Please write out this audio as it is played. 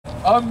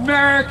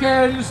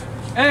Americans,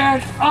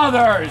 and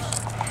others.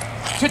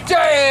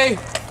 Today,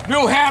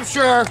 New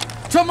Hampshire,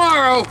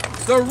 tomorrow,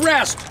 the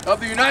rest of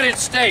the United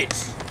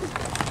States.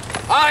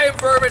 I am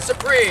Vermin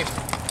Supreme,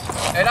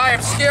 and I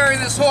am scaring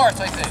this horse,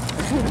 I think.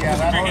 Yeah,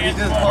 that's what he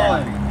just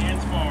pulling.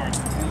 Hands forward.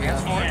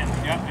 Hands forward?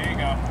 Yep, there you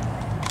go.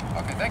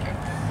 Okay, thank you.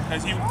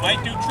 Because he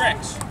might do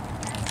tricks.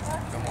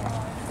 Come on,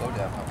 slow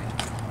down, puppy.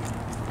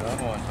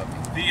 Come on, puppy.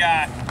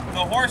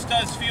 The horse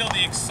does feel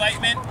the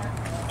excitement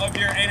of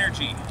your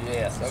energy.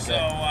 Yes, okay. So,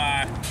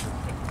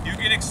 you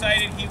get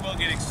excited, he will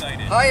get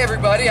excited. Hi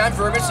everybody, I'm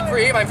Vermin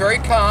Supreme. I'm very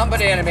calm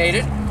but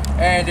animated,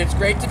 and it's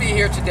great to be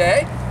here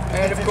today.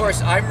 And of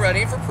course, I'm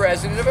running for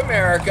President of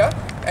America,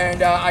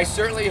 and I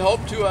certainly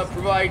hope to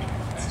provide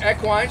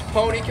equines,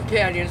 pony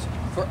companions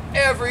for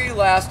every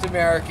last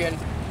American,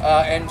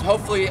 and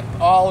hopefully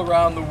all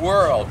around the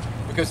world.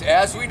 Because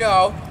as we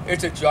know,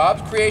 it's a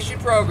jobs creation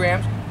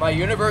program. My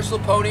Universal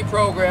Pony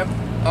program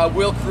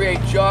will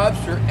create jobs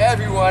for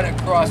everyone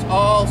across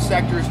all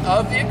sectors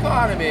of the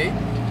economy.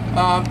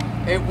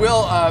 It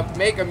will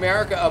make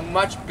America a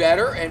much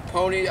better and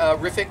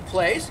pony-rific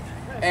place.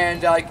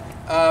 And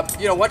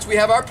you know, once we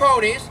have our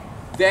ponies,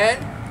 then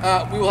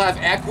we will have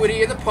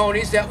equity in the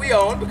ponies that we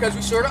own, because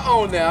we sort of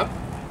own them.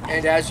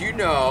 And as you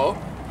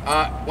know,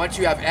 once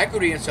you have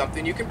equity in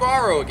something, you can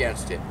borrow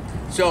against it.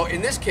 So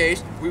in this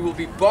case, we will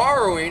be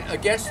borrowing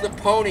against the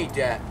pony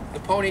debt,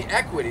 the pony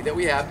equity that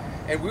we have,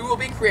 and we will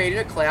be creating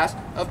a class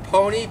of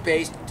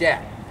pony-based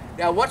debt.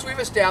 Now, once we've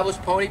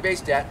established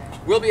pony-based debt,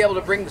 we'll be able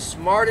to bring the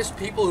smartest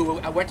people who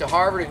went to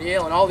Harvard and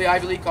Yale and all the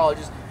Ivy League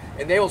colleges,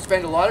 and they will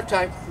spend a lot of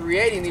time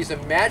creating these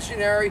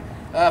imaginary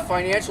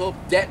financial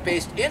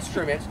debt-based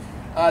instruments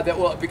that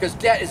will, because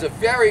debt is a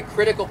very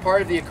critical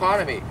part of the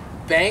economy.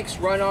 Banks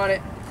run on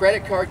it,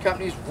 credit card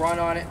companies run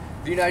on it,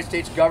 the United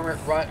States government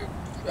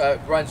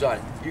runs on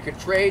it. You can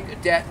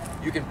trade debt,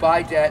 you can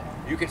buy debt,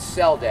 you can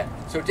sell debt.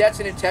 So debt's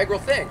an integral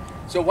thing.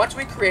 So once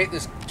we create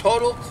this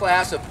total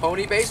class of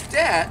pony-based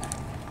debt,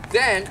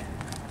 then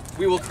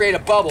we will create a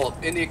bubble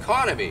in the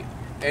economy.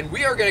 And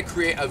we are going to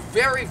create a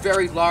very,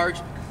 very large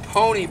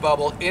pony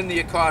bubble in the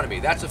economy.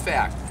 That's a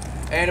fact.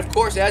 And of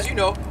course, as you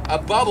know, a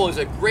bubble is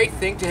a great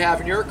thing to have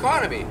in your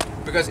economy,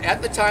 because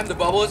at the time the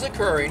bubble is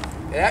occurring,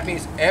 that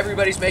means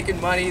everybody's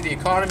making money, the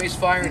economy's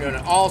firing on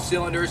all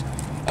cylinders,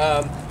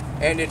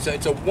 and it's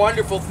a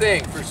wonderful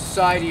thing for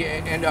society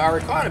and our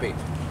economy.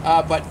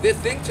 But the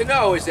thing to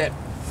know is that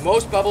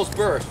most bubbles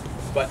burst,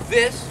 but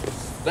this,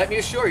 let me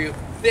assure you,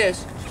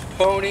 this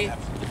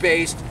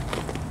pony-based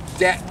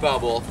debt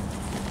bubble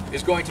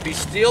is going to be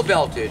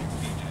steel-belted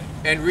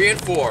and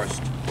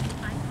reinforced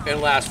and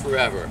last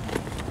forever.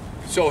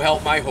 So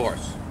help my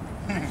horse.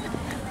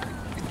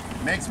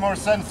 Makes more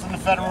sense than the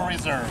Federal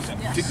Reserve.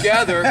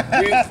 Together,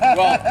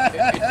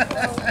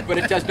 but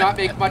it does not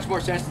make much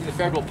more sense than the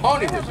Federal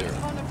Pony Reserve.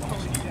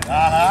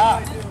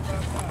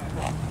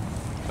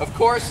 Of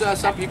course,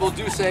 some people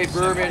do say,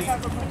 Vermin,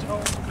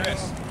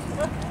 Chris,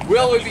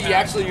 will we be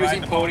actually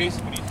using ponies?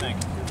 What do you think?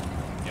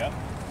 Yep.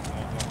 Go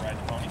ride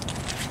the pony.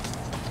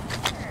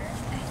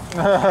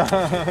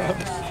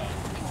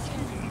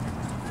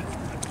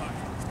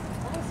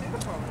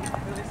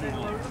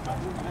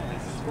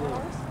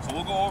 So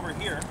we'll go over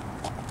here.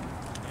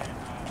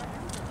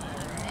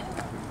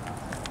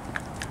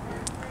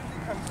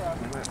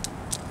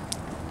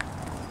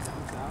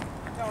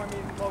 No, I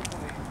mean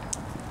locally.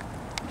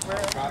 Where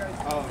are you guys?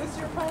 Is this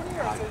your pony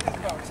or is it his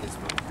pony? It's his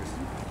pony, Chris.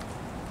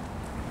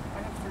 I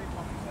have 3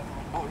 ponies at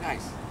home. Oh,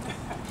 nice.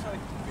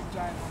 Like big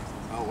giant ones.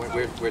 Oh,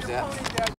 where's that?